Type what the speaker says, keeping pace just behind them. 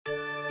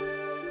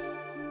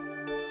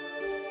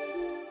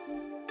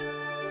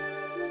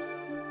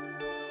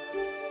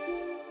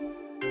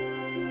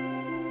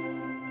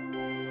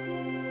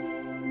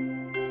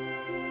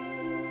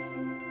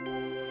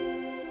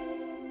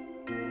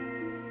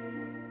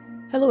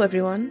Hello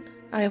everyone.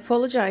 I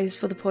apologise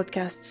for the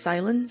podcast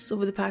silence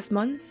over the past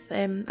month.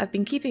 I've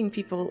been keeping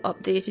people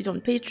updated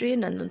on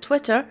Patreon and on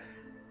Twitter,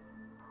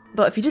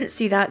 but if you didn't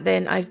see that,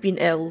 then I've been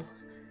ill.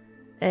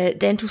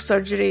 Dental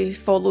surgery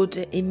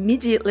followed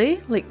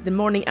immediately, like the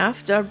morning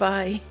after,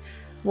 by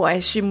what I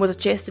assume was a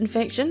chest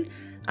infection,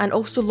 and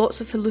also lots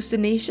of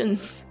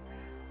hallucinations.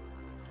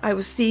 I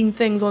was seeing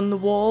things on the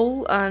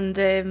wall and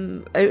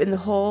out in the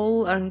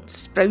hall and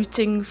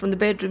sprouting from the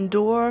bedroom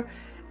door.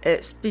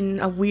 It's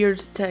been a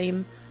weird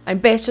time. I'm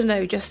better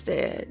now, just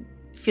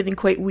feeling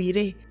quite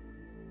weary.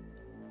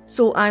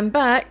 So I'm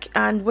back,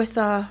 and with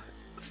a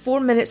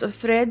 4 minutes of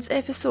Threads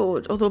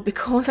episode, although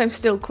because I'm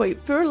still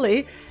quite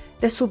poorly,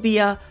 this will be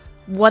a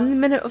 1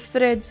 minute of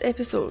Threads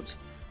episode.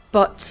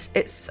 But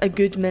it's a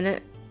good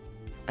minute,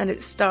 and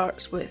it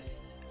starts with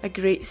a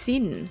great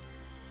scene.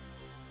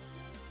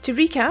 To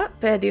recap,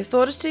 the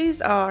authorities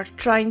are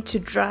trying to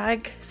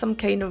drag some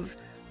kind of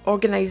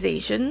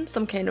organisation,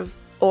 some kind of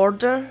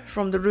order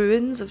from the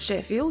ruins of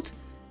Sheffield.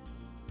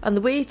 And the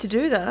way to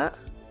do that,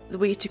 the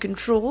way to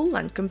control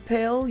and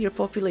compel your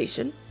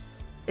population,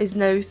 is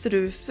now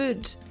through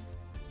food.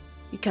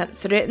 You can't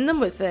threaten them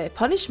with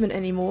punishment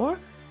anymore,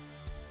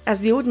 as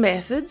the old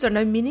methods are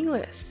now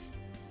meaningless.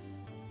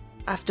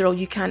 After all,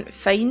 you can't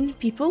fine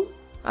people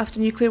after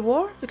nuclear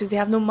war because they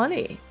have no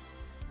money.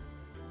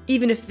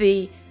 Even if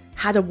they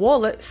had a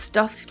wallet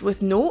stuffed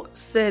with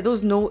notes,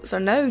 those notes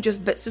are now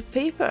just bits of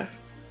paper.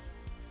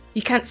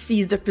 You can't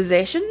seize their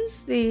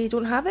possessions, they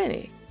don't have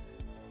any.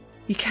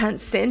 You can't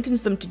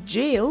sentence them to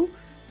jail,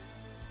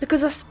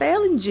 because a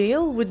spell in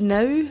jail would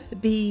now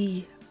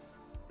be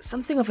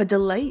something of a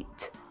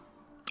delight.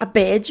 A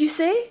bed, you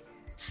say?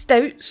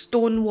 Stout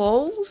stone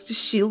walls to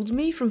shield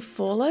me from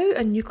fallout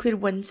and nuclear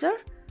winter?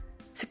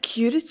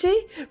 Security?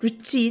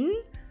 Routine?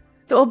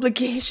 The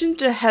obligation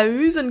to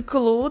house and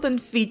clothe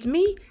and feed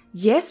me?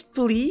 Yes,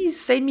 please,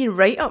 sign me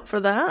right up for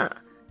that.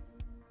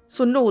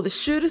 So no, the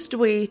surest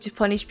way to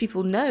punish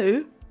people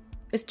now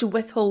is to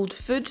withhold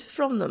food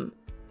from them.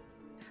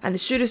 And the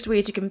surest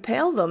way to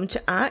compel them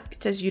to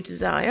act as you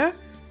desire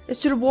is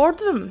to reward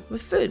them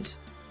with food.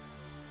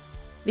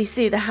 They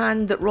say the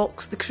hand that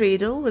rocks the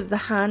cradle is the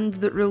hand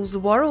that rules the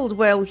world.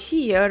 Well,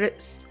 here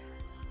it's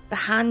the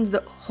hand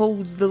that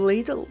holds the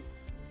ladle.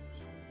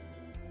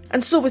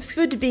 And so with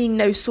food being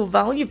now so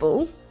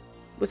valuable,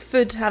 with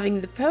food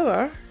having the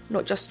power,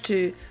 not just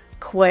to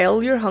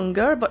quell your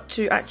hunger, but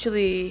to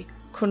actually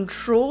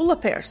control a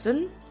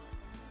person,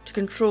 to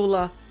control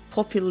a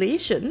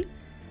population,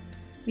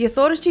 the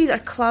authorities are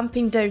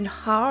clamping down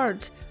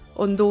hard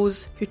on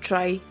those who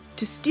try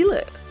to steal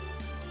it.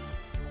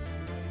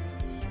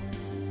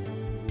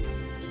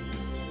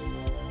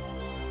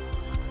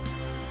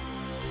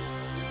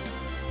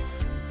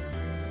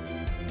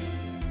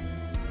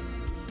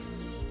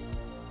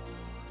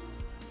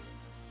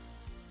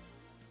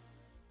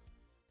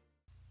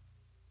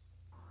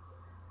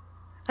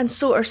 And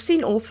so our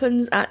scene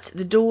opens at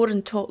the Door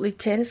and Totley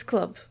Tennis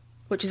Club,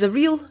 which is a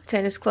real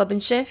tennis club in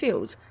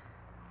Sheffield,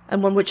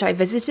 and one which I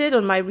visited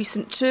on my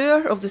recent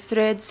tour of the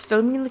Threads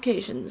filming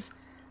locations.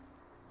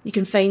 You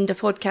can find a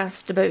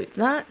podcast about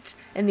that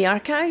in the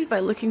archive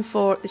by looking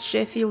for the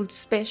Sheffield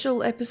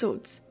special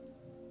episodes.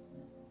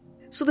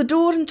 So the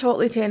Door and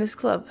Totley Tennis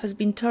Club has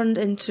been turned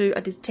into a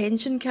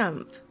detention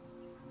camp.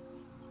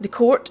 The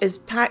court is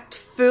packed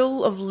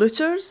full of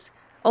looters,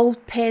 all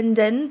penned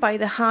in by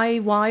the high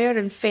wire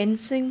and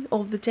fencing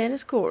of the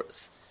tennis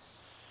courts.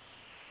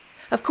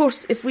 Of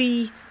course, if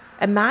we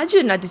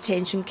imagine a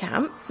detention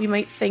camp, we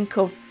might think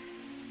of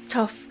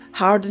tough,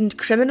 hardened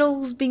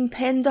criminals being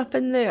penned up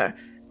in there,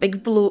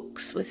 big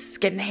blokes with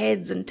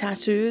skinheads and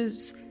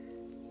tattoos.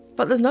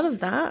 But there's none of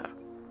that.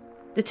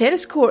 The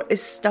tennis court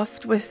is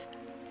stuffed with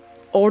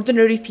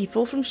ordinary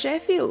people from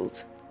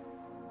Sheffield.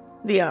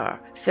 They are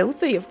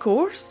filthy, of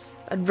course,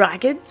 and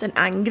ragged and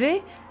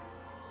angry,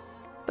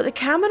 but the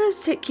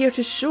cameras take care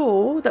to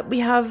show that we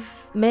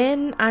have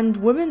men and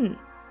women,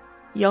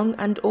 young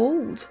and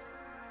old.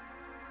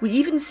 We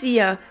even see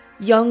a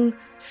young,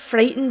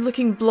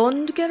 frightened-looking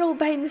blonde girl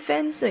behind the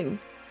fencing,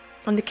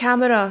 and the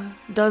camera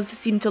does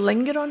seem to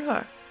linger on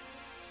her.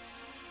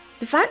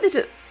 The fact that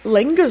it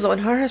lingers on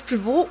her has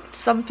provoked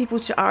some people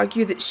to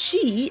argue that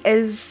she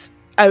is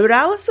our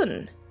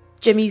Alison,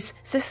 Jimmy's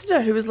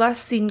sister, who was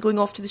last seen going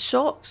off to the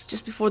shops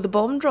just before the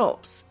bomb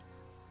drops,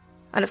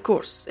 and of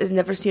course is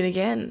never seen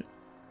again.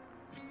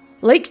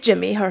 Like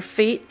Jimmy, her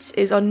fate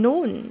is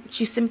unknown.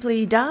 She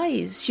simply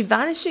dies. She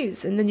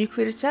vanishes in the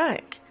nuclear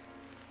attack.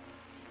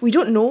 We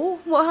don't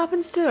know what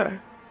happens to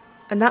her,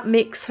 and that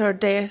makes her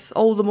death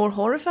all the more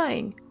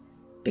horrifying,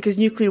 because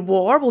nuclear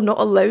war will not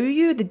allow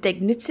you the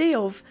dignity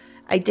of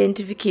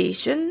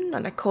identification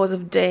and a cause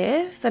of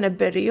death and a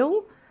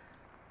burial.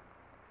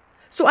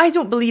 So I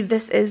don't believe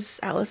this is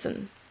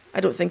Alison.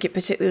 I don't think it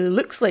particularly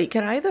looks like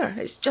her either.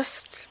 It's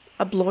just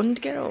a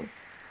blonde girl.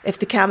 If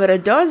the camera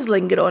does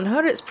linger on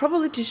her, it's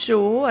probably to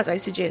show, as I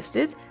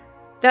suggested,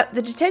 that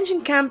the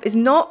detention camp is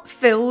not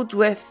filled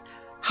with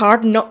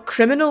hard-nut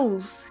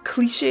criminals,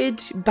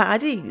 cliched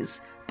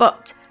baddies,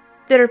 but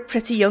there are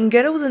pretty young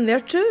girls in there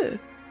too,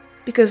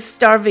 because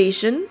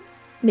starvation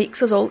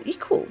makes us all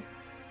equal.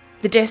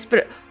 The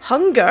desperate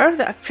hunger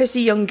that a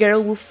pretty young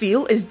girl will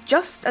feel is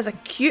just as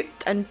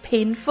acute and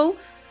painful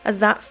as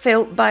that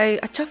felt by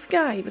a tough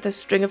guy with a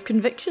string of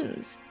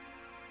convictions.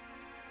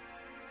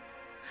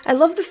 I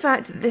love the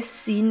fact that this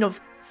scene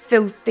of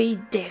filthy,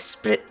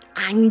 desperate,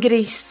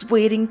 angry,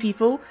 swearing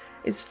people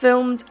is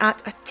filmed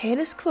at a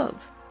tennis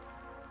club.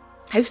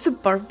 How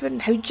suburban,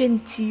 how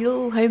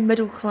genteel, how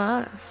middle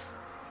class.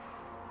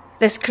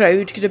 This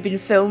crowd could have been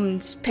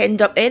filmed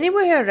penned up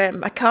anywhere,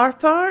 a car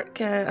park,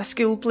 a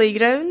school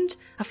playground,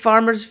 a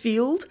farmer's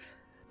field,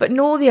 but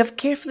no, they have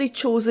carefully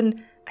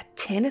chosen a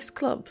tennis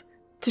club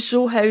to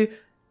show how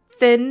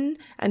thin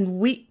and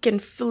weak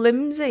and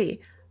flimsy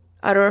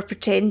are our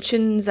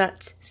pretensions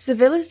at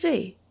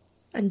civility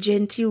and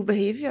genteel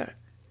behaviour.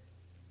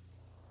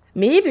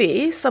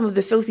 Maybe some of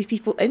the filthy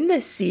people in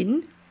this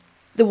scene,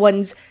 the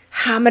ones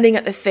hammering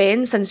at the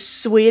fence and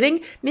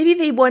swearing, maybe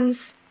they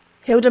once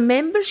held a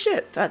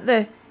membership at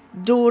the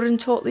Dore and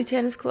Totley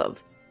Tennis Club.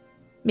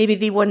 Maybe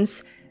they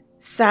once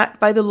sat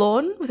by the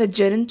lawn with a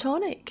gin and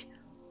tonic,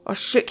 or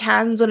shook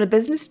hands on a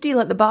business deal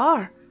at the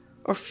bar,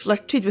 or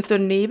flirted with their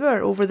neighbour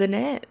over the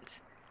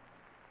net.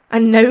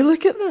 And now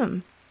look at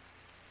them.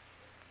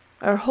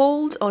 Our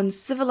hold on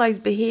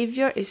civilised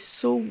behaviour is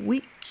so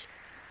weak,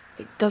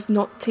 it does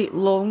not take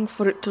long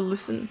for it to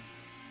loosen.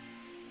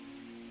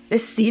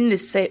 This scene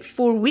is set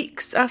 4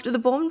 weeks after the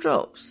bomb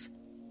drops.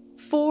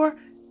 4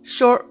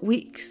 short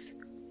weeks.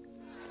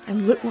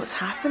 And look what's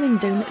happening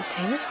down at the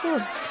tennis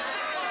club.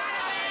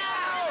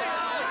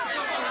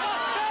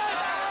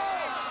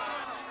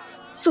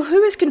 So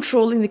who is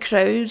controlling the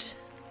crowd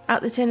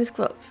at the tennis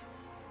club?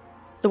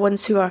 The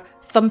ones who are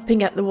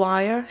thumping at the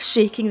wire,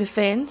 shaking the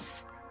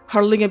fence,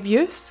 hurling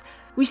abuse?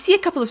 We see a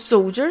couple of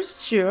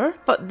soldiers, sure,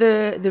 but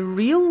the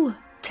real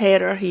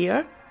terror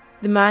here,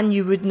 the man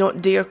you would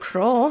not dare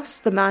cross,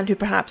 the man who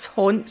perhaps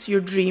haunts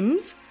your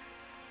dreams,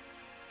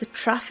 the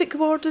traffic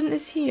warden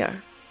is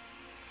here.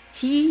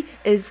 He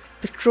is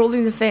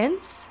patrolling the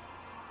fence,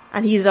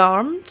 and he's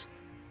armed,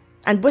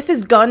 and with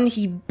his gun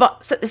he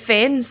butts at the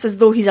fence as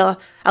though he's a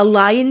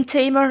lion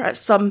tamer at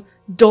some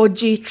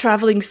dodgy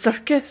travelling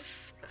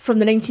circus from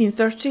the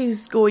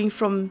 1930s, going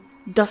from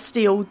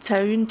dusty old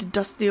town to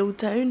dusty old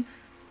town.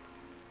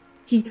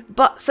 He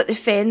butts at the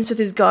fence with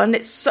his gun.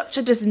 It's such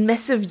a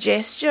dismissive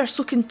gesture,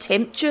 so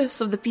contemptuous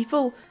of the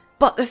people.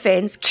 Butt the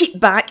fence, keep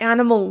back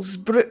animals,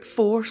 brute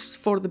force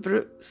for the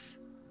brutes.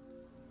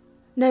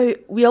 Now,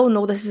 we all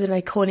know this is an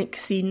iconic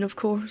scene, of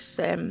course,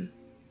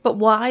 but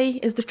why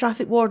is the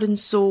traffic warden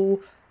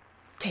so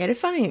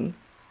terrifying?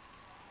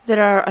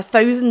 There are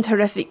 1,000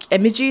 horrific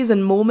images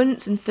and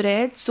moments and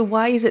threads, so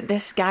why is it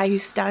this guy who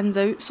stands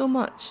out so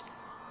much?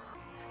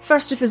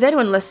 First, if there's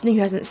anyone listening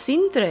who hasn't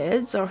seen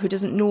Threads, or who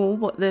doesn't know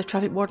what the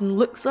traffic warden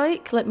looks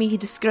like, let me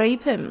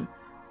describe him.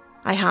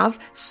 I have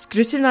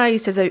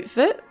scrutinised his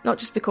outfit, not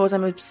just because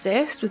I'm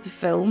obsessed with the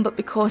film, but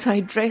because I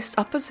dressed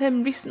up as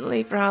him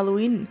recently for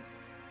Halloween.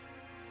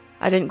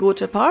 I didn't go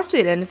to a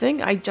party or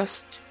anything, I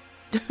just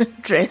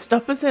dressed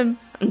up as him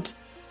and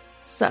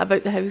sat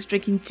about the house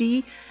drinking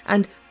tea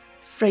and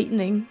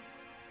frightening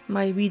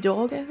my wee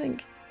dog, I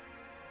think.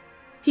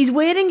 He's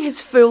wearing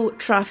his full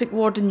traffic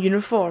warden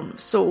uniform,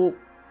 so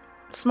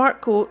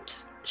smart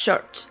coat,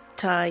 shirt,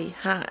 tie,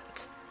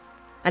 hat.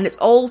 And it's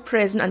all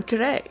present and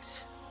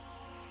correct.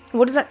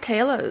 What does that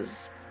tell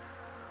us?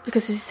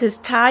 Because his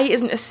tie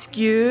isn't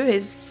askew,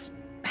 his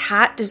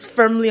hat is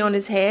firmly on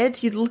his head,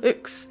 he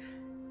looks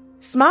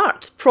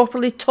smart,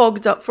 properly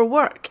togged up for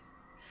work.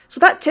 So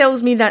that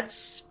tells me that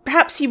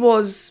perhaps he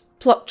was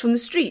plucked from the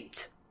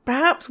street.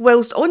 Perhaps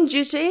whilst on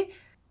duty,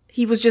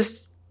 he was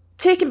just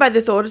taken by the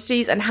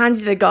authorities and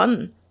handed a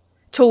gun.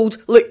 Told,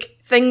 look,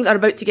 things are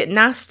about to get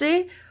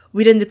nasty.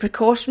 We're in the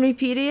precautionary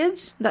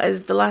period, that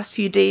is the last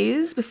few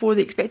days before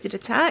the expected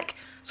attack.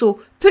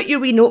 So put your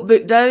wee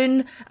notebook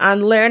down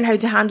and learn how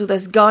to handle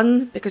this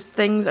gun because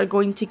things are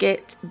going to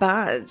get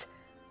bad.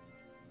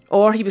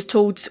 Or he was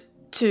told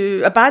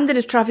to abandon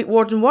his traffic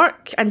warden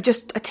work and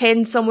just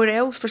attend somewhere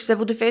else for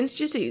civil defence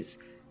duties.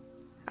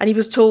 And he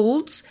was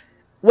told,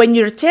 when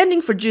you're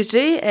attending for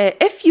duty,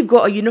 if you've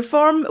got a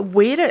uniform,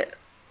 wear it.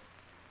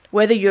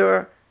 Whether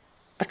you're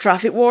a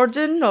traffic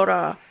warden or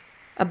a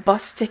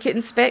bus ticket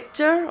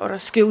inspector or a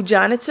school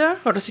janitor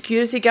or a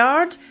security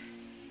guard,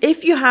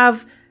 if you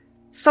have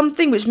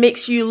something which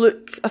makes you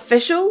look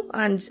official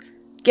and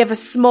give a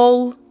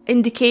small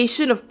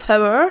indication of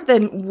power,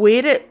 then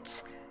wear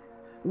it.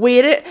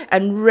 Wear it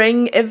and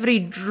wring every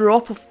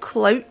drop of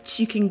clout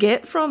you can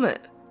get from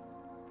it.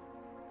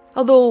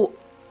 Although,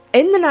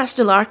 in the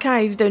National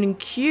Archives down in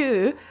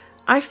Kew,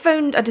 I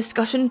found a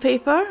discussion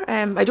paper.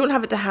 I don't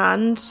have it to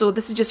hand, so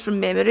this is just from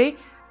memory.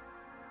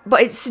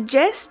 But it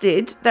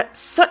suggested that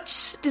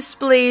such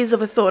displays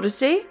of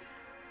authority,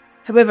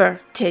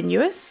 however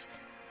tenuous,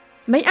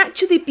 might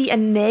actually be a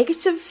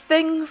negative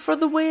thing for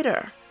the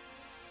wearer.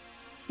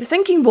 The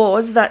thinking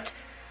was that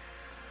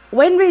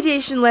when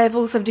radiation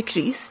levels have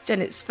decreased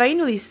and it's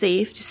finally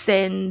safe to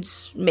send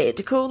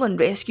medical and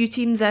rescue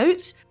teams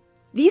out,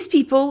 these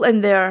people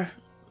in their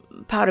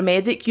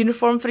paramedic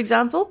uniform, for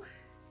example,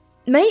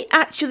 might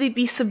actually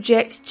be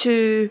subject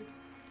to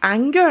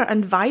anger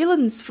and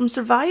violence from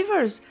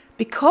survivors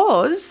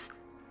because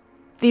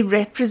they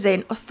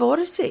represent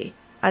authority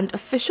and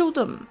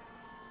officialdom.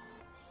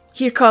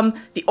 Here come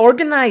the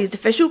organised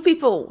official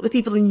people, the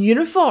people in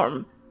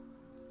uniform,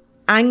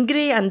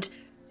 angry and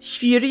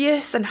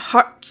furious and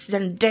hurt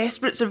and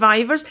desperate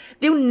survivors.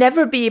 They'll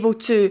never be able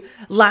to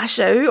lash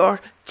out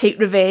or take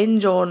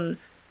revenge on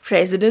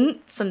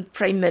presidents and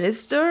prime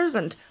ministers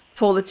and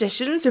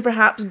politicians who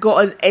perhaps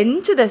got us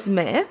into this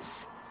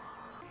mess.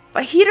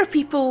 But here are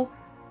people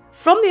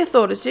from the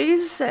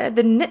authorities,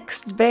 the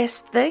next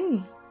best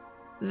thing,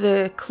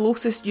 the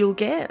closest you'll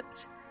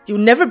get. You'll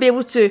never be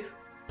able to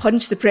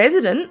punch the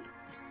president,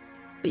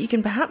 but you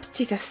can perhaps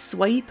take a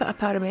swipe at a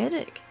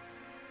paramedic.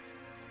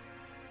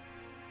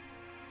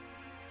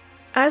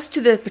 As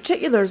to the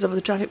particulars of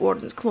the traffic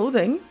warden's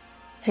clothing,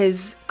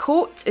 his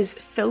coat is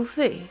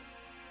filthy.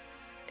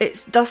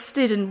 It's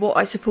dusted in what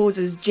I suppose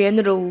is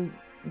general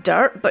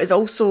dirt, but is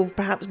also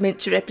perhaps meant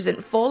to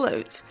represent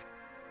fallout.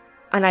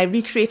 And I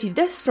recreated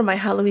this for my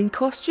Halloween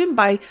costume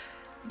by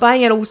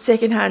buying an old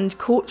second-hand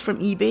coat from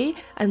eBay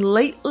and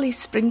lightly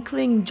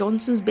sprinkling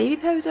Johnson's baby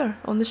powder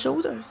on the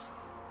shoulders.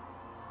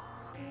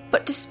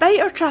 But despite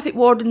our traffic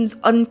warden's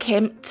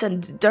unkempt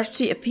and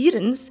dirty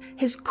appearance,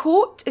 his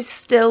coat is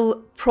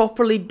still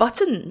properly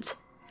buttoned,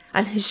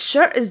 and his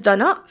shirt is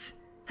done up,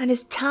 and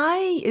his tie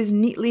is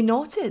neatly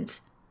knotted,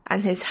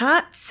 and his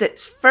hat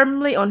sits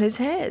firmly on his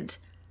head.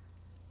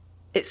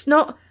 It's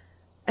not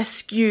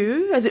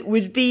askew as it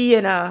would be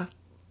in a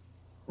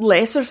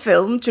lesser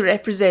film to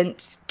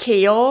represent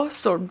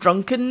chaos or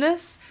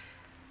drunkenness.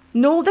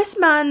 No, this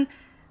man,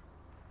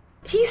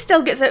 he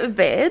still gets out of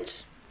bed,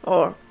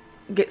 or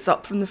gets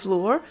up from the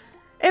floor,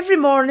 every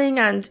morning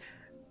and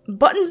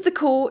buttons the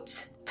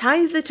coat,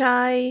 ties the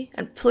tie,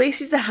 and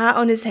places the hat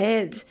on his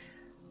head.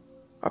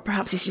 Or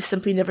perhaps he's just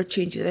simply never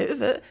changes out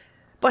of it.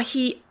 But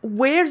he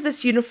wears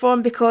this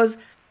uniform because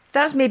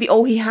that's maybe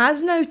all he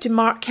has now to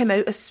mark him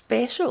out as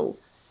special.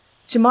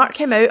 To mark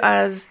him out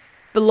as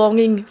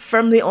belonging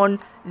firmly on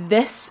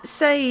this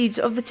side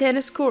of the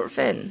tennis court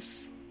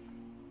fence.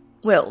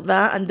 Well,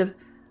 that and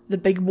the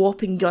big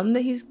whopping gun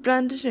that he's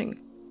brandishing.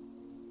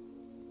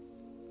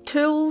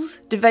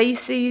 Tools,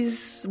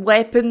 devices,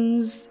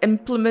 weapons,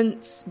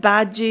 implements,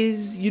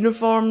 badges,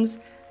 uniforms,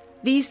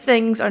 these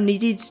things are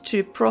needed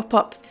to prop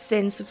up the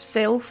sense of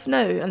self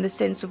now and the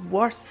sense of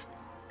worth.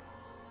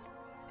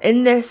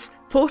 In this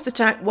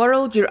post-attack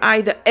world, you're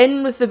either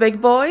in with the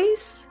big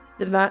boys,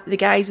 the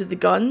guys with the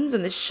guns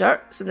and the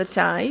shirts and the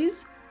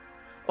ties,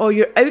 or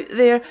you're out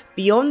there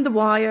beyond the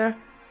wire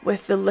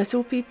with the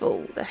little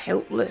people, the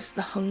helpless,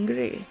 the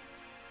hungry.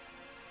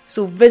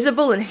 So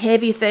visible and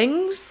heavy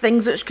things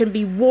which can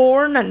be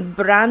worn and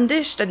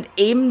brandished and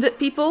aimed at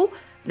people,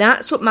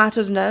 that's what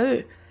matters now.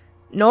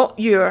 Not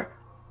your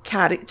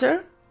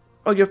character,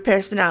 or your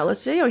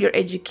personality, or your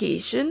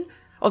education,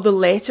 or the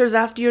letters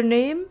after your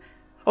name,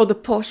 or the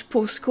posh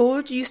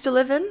postcode you used to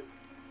live in.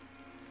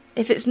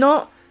 If it's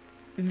not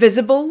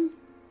visible,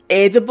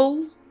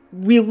 edible,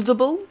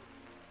 wieldable,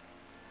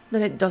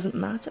 then it doesn't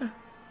matter.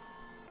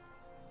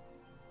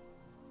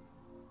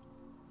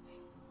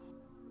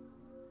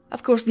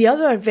 Of course, the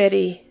other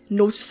very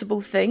noticeable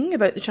thing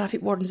about the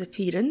traffic warden's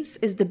appearance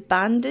is the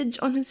bandage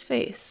on his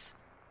face.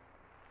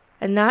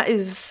 And that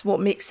is what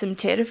makes him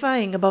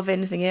terrifying above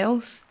anything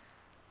else.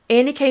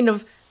 Any kind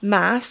of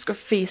mask or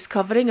face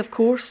covering, of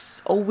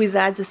course, always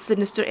adds a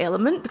sinister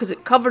element because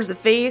it covers the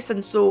face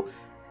and so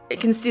it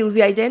conceals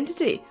the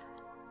identity.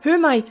 Who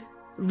am I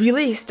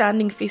really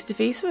standing face to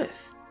face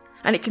with?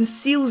 And it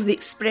conceals the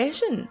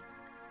expression.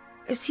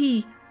 Is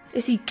he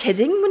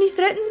kidding when he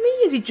threatens me?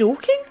 Is he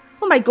joking?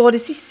 Oh my God,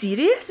 is he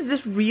serious? Is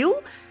this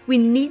real? We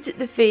need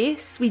the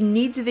face, we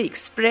need the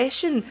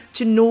expression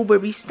to know where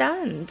we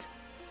stand.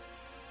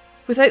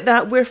 Without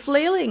that, we're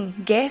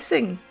flailing,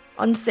 guessing,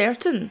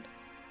 uncertain,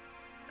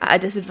 at a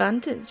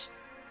disadvantage.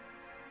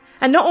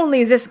 And not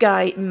only is this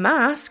guy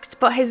masked,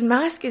 but his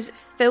mask is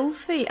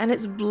filthy and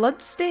it's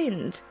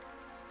blood-stained.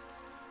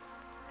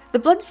 The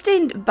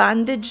blood-stained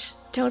bandage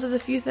tells us a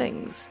few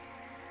things.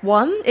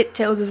 One, it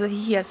tells us that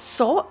he has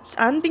sought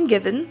and been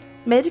given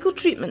medical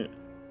treatment.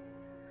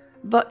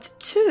 But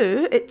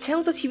two, it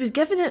tells us he was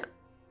given it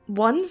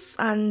once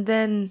and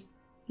then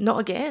not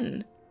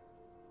again.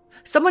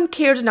 Someone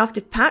cared enough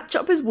to patch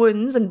up his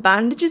wounds and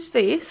bandage his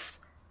face,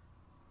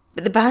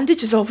 but the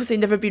bandage has obviously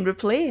never been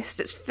replaced.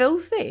 It's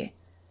filthy.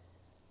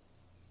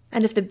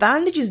 And if the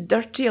bandage is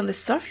dirty on the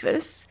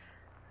surface,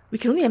 we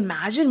can only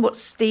imagine what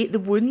state the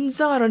wounds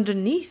are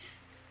underneath.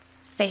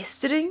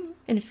 Festering,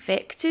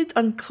 infected,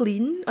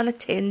 unclean,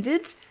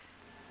 unattended.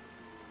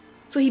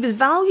 So he was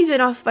valued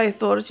enough by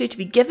authority to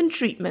be given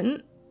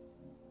treatment,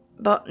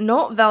 but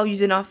not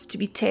valued enough to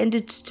be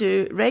tended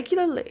to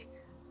regularly.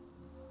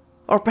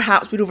 Or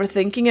perhaps we're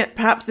overthinking it.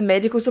 Perhaps the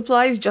medical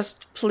supplies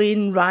just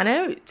plain ran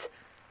out.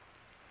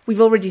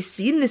 We've already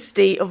seen the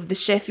state of the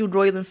Sheffield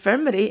Royal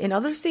Infirmary in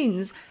other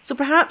scenes, so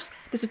perhaps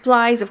the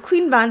supplies of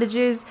clean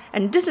bandages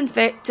and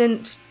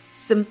disinfectant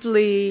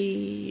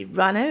simply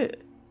ran out.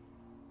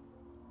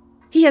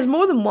 He has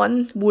more than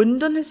one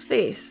wound on his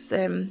face.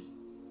 I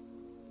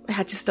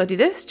had to study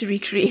this to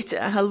recreate it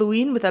at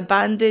Halloween with a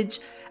bandage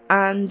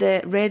and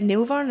red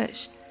nail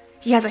varnish.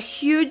 He has a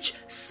huge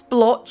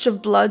splotch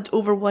of blood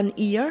over one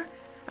ear,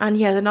 and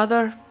he has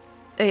another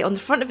on the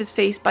front of his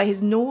face by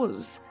his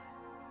nose.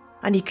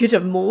 And he could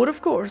have more,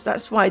 of course.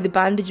 That's why the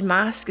bandage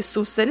mask is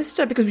so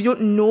sinister, because we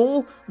don't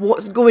know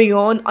what's going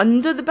on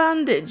under the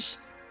bandage.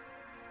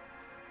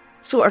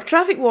 So our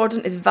traffic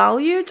warden is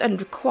valued and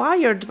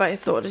required by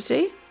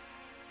authority,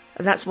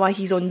 and that's why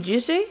he's on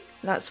duty.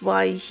 That's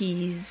why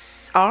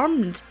he's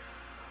armed.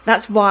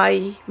 That's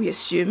why, we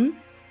assume,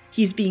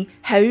 he's being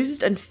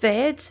housed and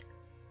fed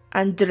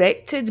and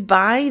directed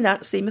by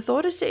that same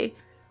authority.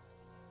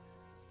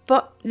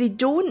 But they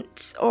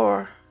don't,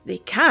 or they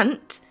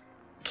can't,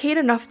 care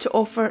enough to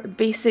offer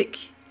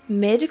basic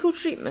medical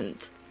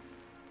treatment.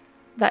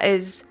 That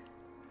is,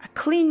 a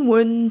clean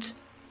wound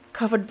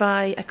covered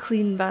by a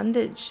clean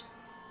bandage.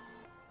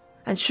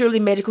 And surely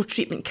medical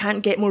treatment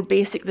can't get more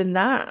basic than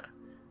that.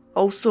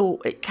 Also,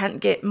 it can't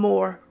get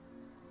more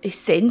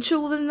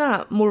essential than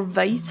that, more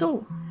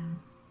vital.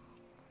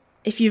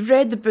 If you've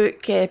read the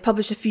book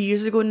published a few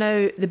years ago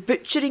now, The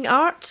Butchering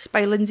Art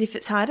by Lindsay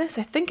Fitzharris,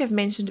 I think I've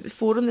mentioned it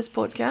before on this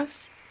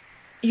podcast,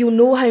 you'll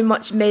know how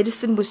much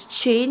medicine was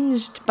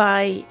changed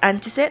by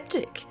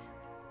antiseptic,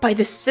 by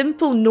the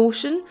simple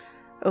notion,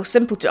 well,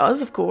 simple to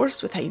us of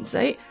course, with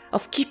hindsight,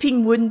 of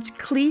keeping wounds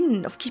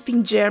clean, of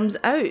keeping germs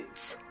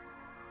out.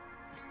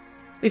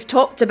 We've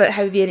talked about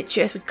how the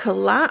NHS would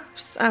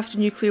collapse after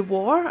nuclear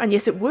war, and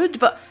yes it would,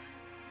 but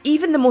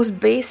even the most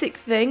basic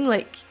thing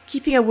like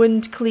keeping a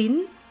wound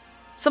clean,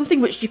 something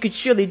which you could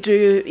surely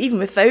do even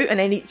without an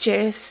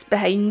NHS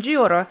behind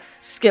you or a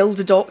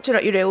skilled doctor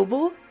at your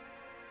elbow,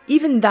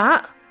 even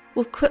that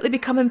will quickly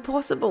become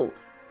impossible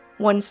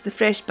once the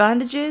fresh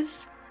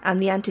bandages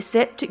and the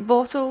antiseptic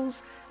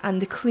bottles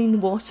and the clean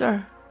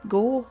water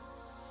go.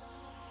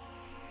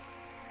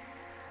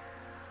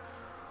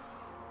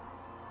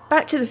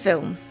 Back to the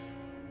film.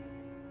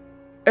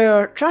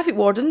 Our traffic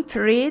warden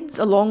parades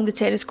along the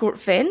tennis court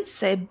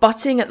fence,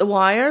 butting at the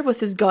wire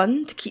with his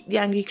gun to keep the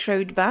angry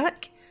crowd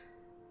back.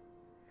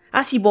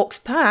 As he walks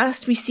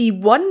past, we see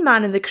one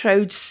man in the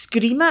crowd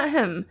scream at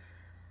him.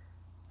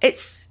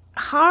 It's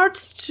hard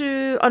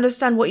to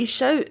understand what he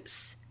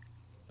shouts,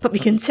 but we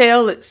can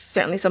tell it's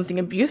certainly something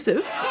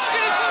abusive.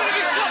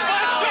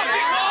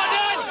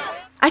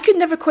 I could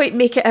never quite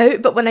make it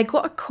out, but when I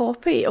got a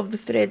copy of the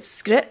Threads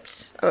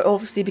script, it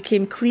obviously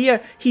became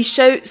clear. He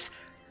shouts,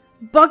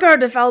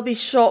 "Buggered if I'll be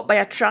shot by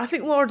a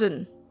traffic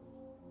warden."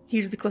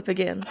 Here's the clip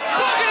again.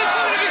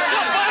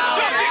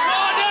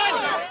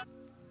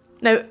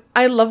 Now,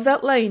 I love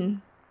that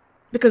line,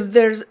 because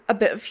there's a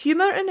bit of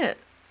humour in it.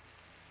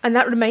 And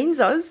that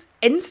reminds us,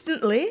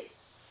 instantly,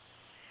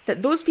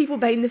 that those people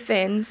behind the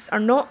fence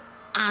are not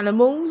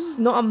animals,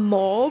 not a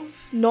mob,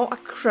 not a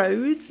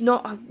crowd,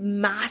 not a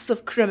mass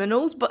of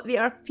criminals, but they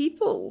are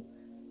people.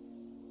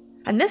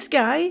 And this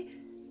guy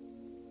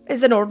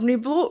is an ordinary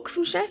bloke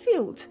from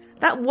Sheffield.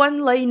 That one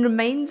line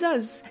reminds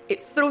us.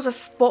 It throws a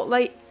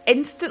spotlight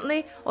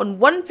instantly on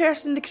one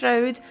person in the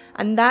crowd,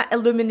 and that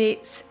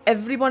illuminates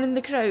everyone in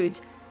the crowd.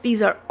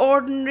 These are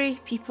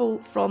ordinary people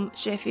from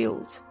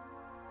Sheffield.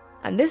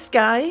 And this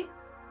guy,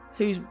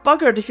 who's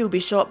buggered if he'll be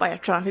shot by a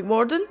traffic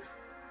warden,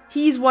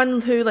 he's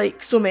one who,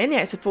 like so many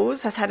I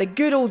suppose, has had a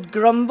good old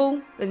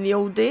grumble in the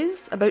old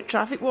days about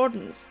traffic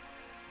wardens.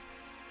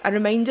 A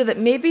reminder that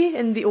maybe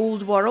in the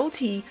old world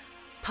he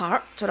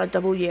parked on a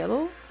double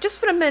yellow, just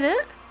for a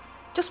minute,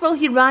 just while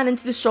he ran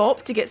into the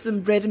shop to get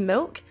some bread and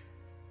milk,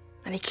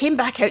 and he came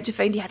back out to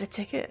find he had a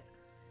ticket.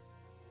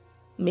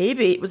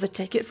 Maybe it was a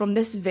ticket from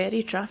this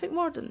very traffic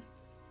warden.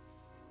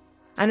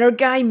 And our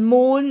guy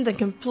moaned and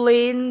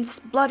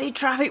complained, "Bloody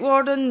traffic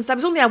wardens, I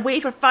was only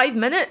away for 5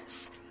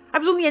 minutes. I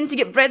was only in to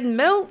get bread and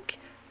milk."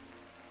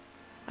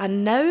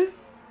 And now,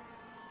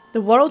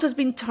 the world has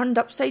been turned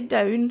upside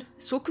down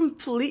so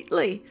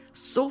completely,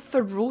 so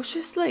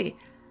ferociously,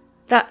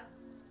 that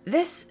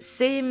this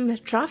same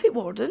traffic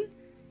warden,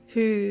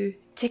 who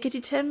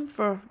ticketed him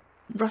for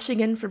rushing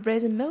in for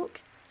bread and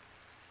milk,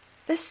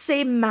 this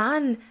same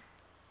man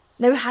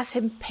now has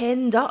him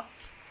penned up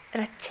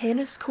in a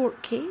tennis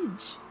court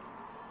cage.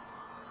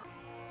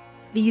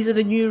 These are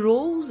the new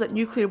roles that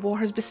nuclear war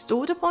has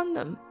bestowed upon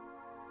them.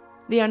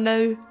 They are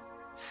now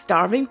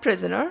starving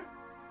prisoner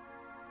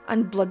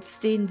and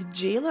blood-stained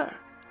jailer.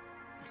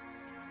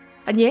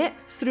 And yet,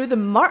 through the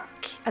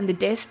murk and the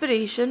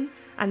desperation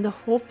and the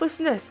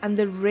hopelessness and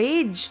the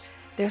rage,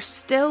 there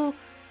still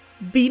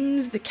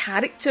beams the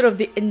character of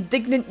the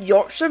indignant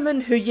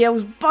Yorkshireman who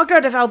yells,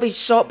 "Buggered if I'll be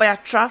shot by a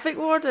traffic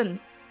warden."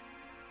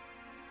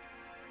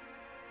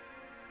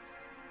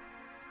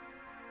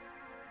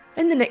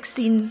 In the next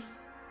scene,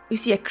 we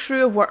see a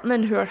crew of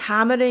workmen who are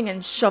hammering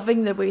and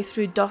shoving their way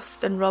through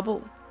dust and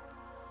rubble.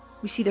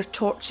 We see their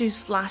torches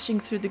flashing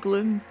through the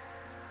gloom.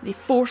 They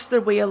force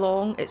their way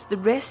along. It's the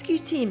rescue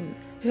team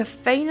who have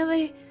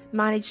finally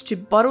managed to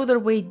burrow their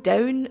way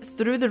down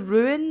through the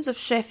ruins of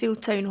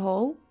Sheffield Town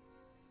Hall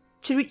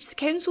to reach the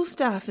council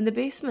staff in the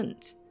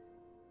basement.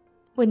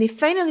 When they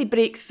finally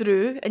break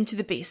through into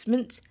the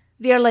basement,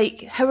 they are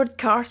like Howard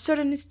Carter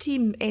and his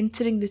team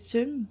entering the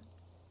tomb.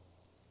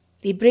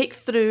 They break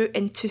through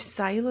into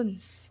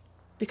silence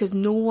because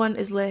no one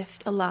is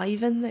left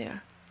alive in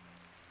there.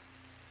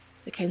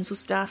 The council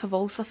staff have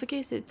all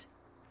suffocated.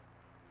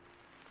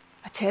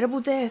 A terrible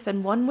death,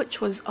 and one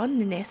which was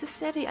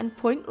unnecessary and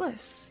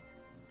pointless.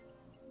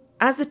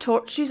 As the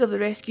torches of the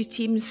rescue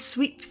team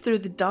sweep through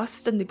the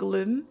dust and the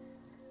gloom,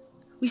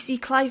 we see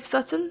Clive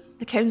Sutton,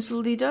 the council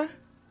leader,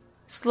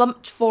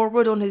 slumped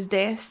forward on his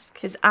desk,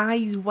 his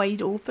eyes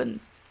wide open,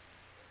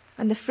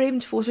 and the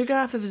framed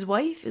photograph of his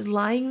wife is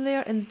lying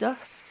there in the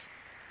dust.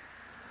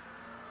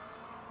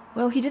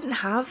 Well, he didn't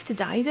have to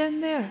die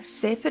down there,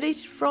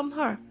 separated from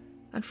her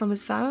and from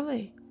his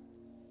family.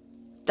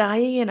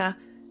 Dying in a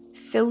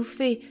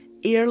filthy,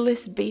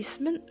 airless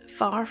basement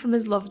far from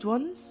his loved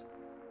ones.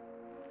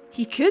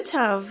 He could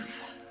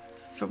have,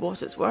 for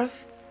what it's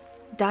worth,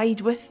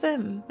 died with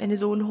them in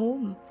his own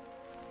home.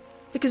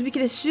 Because we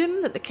can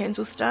assume that the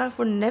council staff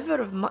were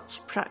never of much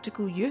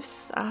practical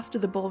use after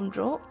the bomb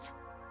dropped.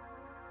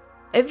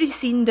 Every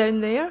scene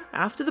down there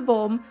after the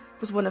bomb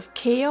was one of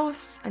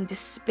chaos and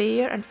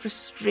despair and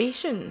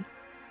frustration,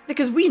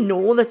 because we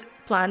know that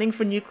planning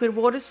for nuclear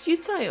war is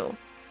futile.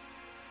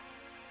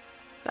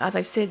 But as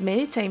I've said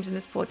many times in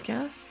this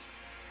podcast,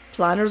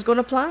 planners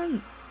gonna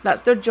plan.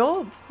 That's their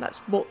job. That's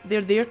what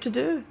they're there to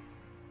do.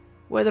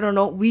 Whether or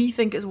not we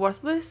think it's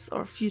worthless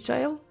or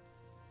futile,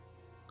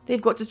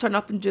 they've got to turn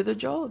up and do their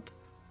job.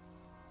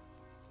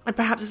 And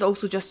perhaps it's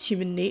also just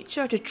human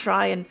nature to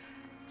try and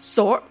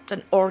sort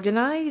and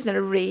organise and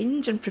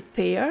arrange and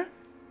prepare.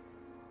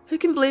 Who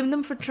can blame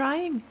them for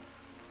trying?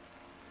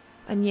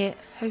 And yet,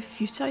 how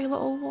futile it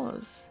all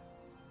was.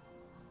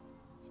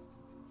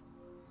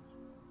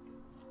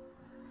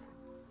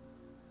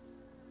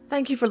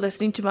 Thank you for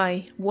listening to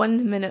my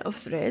 1 minute of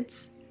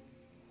threads.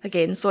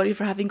 Again, sorry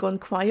for having gone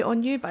quiet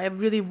on you, but I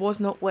really was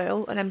not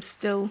well and I'm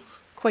still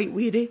quite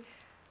weary.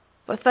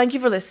 But thank you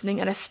for listening,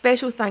 and a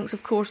special thanks,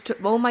 of course, to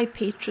all my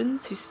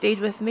patrons who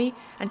stayed with me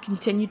and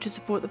continued to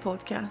support the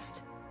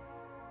podcast.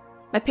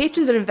 My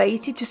patrons are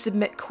invited to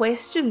submit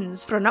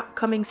questions for an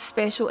upcoming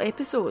special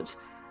episode.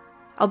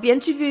 I'll be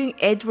interviewing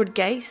Edward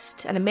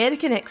Geist, an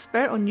American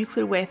expert on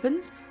nuclear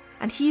weapons,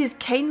 and he is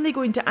kindly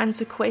going to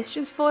answer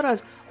questions for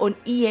us on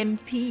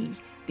EMP,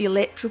 the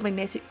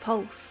electromagnetic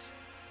pulse.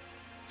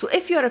 So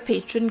if you're a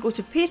patron, go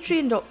to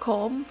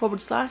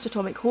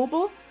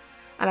patreon.com/atomichobo,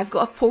 and I've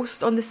got a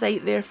post on the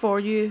site there for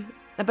you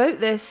about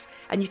this,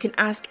 and you can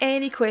ask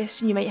any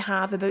question you might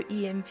have about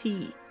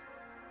EMP.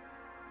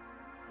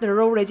 There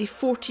are already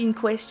 14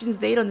 questions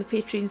there on the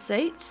Patreon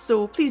site,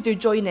 so please do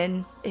join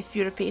in if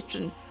you're a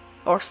patron,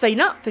 or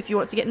sign up if you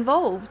want to get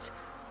involved,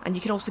 and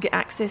you can also get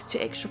access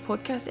to extra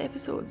podcast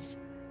episodes.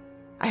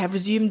 I have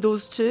resumed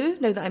those too,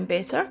 now that I'm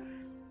better,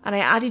 and I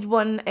added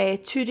one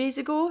 3 days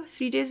ago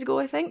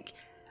I think,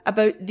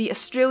 about the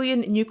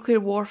Australian nuclear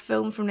war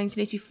film from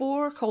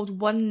 1984 called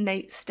One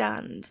Night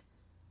Stand.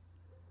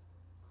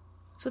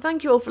 So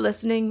thank you all for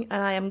listening,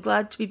 and I am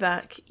glad to be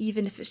back,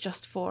 even if it's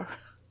just for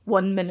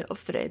 1 minute of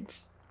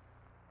threads.